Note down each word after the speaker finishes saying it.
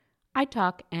I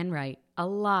talk and write a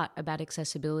lot about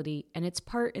accessibility and its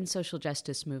part in social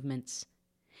justice movements.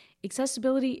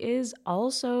 Accessibility is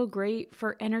also great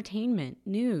for entertainment,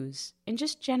 news, and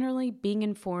just generally being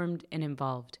informed and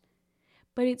involved.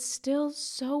 But it's still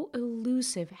so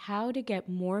elusive how to get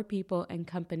more people and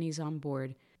companies on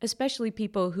board, especially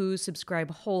people who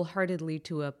subscribe wholeheartedly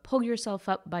to a pull yourself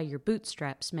up by your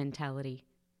bootstraps mentality.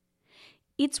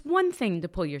 It's one thing to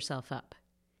pull yourself up.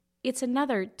 It's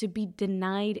another to be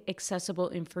denied accessible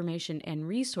information and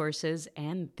resources,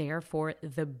 and therefore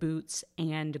the boots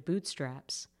and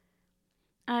bootstraps.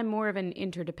 I'm more of an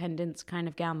interdependence kind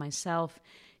of gal myself.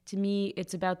 To me,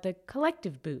 it's about the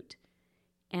collective boot.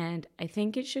 And I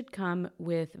think it should come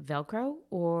with Velcro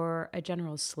or a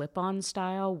general slip-on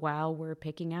style while we're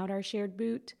picking out our shared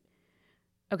boot.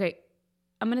 Okay,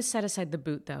 I'm going to set aside the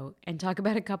boot, though, and talk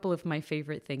about a couple of my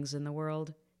favorite things in the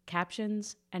world: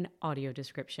 captions and audio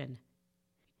description.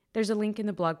 There's a link in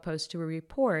the blog post to a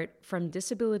report from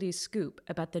Disability Scoop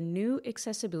about the new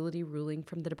accessibility ruling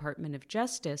from the Department of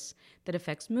Justice that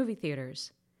affects movie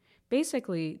theaters.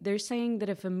 Basically, they're saying that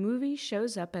if a movie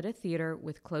shows up at a theater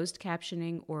with closed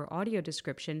captioning or audio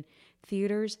description,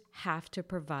 theaters have to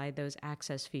provide those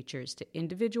access features to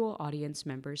individual audience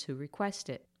members who request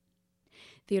it.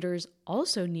 Theaters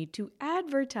also need to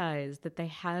advertise that they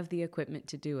have the equipment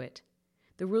to do it.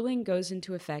 The ruling goes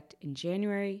into effect in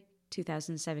January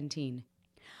 2017.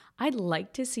 I'd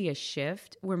like to see a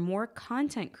shift where more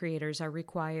content creators are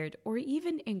required or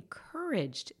even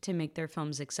encouraged to make their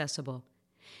films accessible.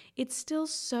 It's still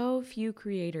so few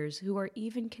creators who are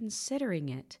even considering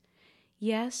it.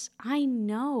 Yes, I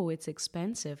know it's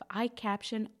expensive. I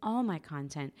caption all my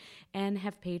content and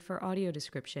have paid for audio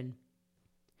description.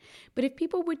 But if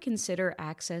people would consider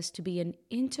access to be an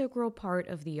integral part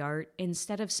of the art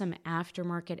instead of some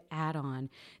aftermarket add-on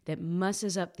that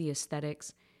musses up the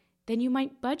aesthetics, then you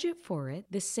might budget for it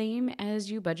the same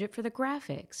as you budget for the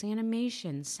graphics,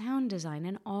 animation, sound design,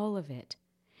 and all of it.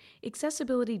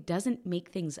 Accessibility doesn't make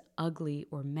things ugly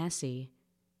or messy.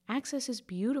 Access is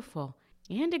beautiful,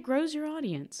 and it grows your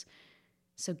audience.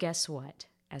 So guess what?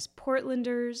 As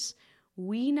Portlanders,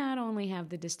 we not only have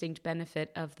the distinct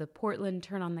benefit of the Portland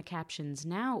Turn on the Captions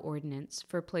Now ordinance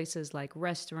for places like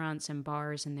restaurants and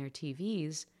bars and their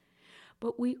TVs,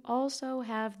 but we also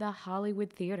have the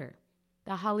Hollywood Theater.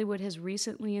 The Hollywood has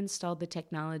recently installed the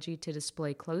technology to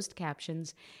display closed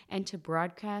captions and to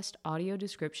broadcast audio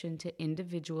description to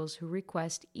individuals who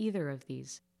request either of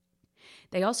these.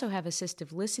 They also have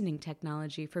assistive listening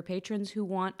technology for patrons who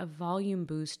want a volume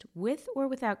boost with or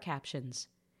without captions.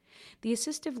 The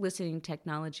assistive listening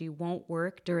technology won't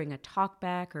work during a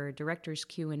talkback or a director's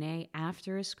Q&A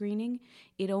after a screening.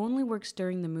 It only works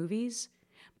during the movies,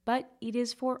 but it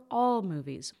is for all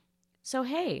movies. So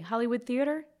hey, Hollywood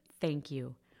Theater, thank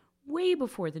you. Way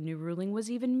before the new ruling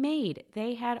was even made,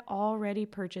 they had already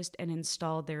purchased and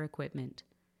installed their equipment.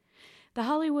 The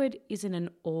Hollywood is in an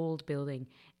old building,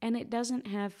 and it doesn't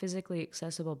have physically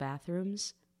accessible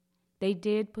bathrooms. They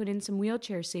did put in some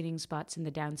wheelchair seating spots in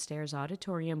the downstairs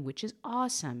auditorium, which is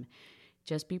awesome.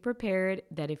 Just be prepared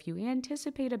that if you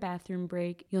anticipate a bathroom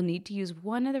break, you'll need to use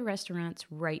one of the restaurants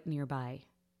right nearby.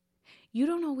 You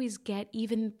don't always get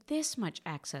even this much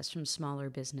access from smaller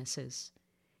businesses.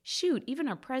 Shoot, even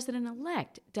our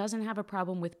president-elect doesn't have a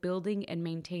problem with building and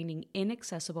maintaining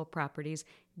inaccessible properties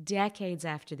decades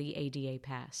after the ADA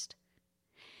passed.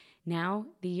 Now,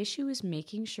 the issue is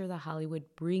making sure the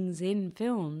Hollywood brings in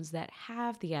films that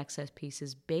have the access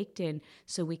pieces baked in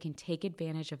so we can take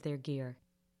advantage of their gear.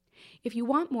 If you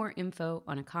want more info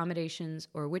on accommodations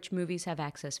or which movies have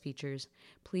access features,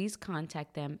 please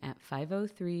contact them at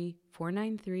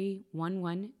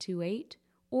 503-493-1128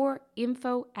 or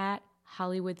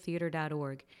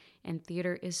info@hollywoodtheater.org, and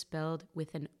theater is spelled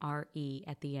with an R-E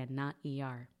at the end, not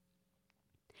E-R.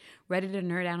 Ready to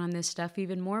nerd out on this stuff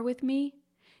even more with me?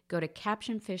 Go to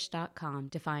captionfish.com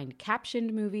to find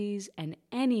captioned movies and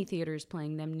any theaters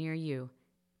playing them near you.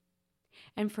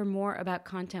 And for more about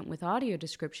content with audio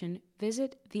description,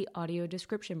 visit the Audio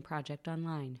Description Project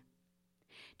online.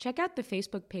 Check out the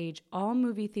Facebook page All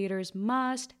Movie Theaters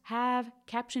Must Have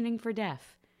Captioning for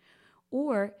Deaf,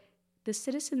 or the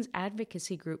citizens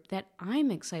advocacy group that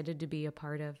I'm excited to be a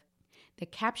part of, the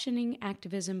Captioning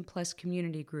Activism Plus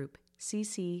Community Group,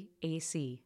 CCAC.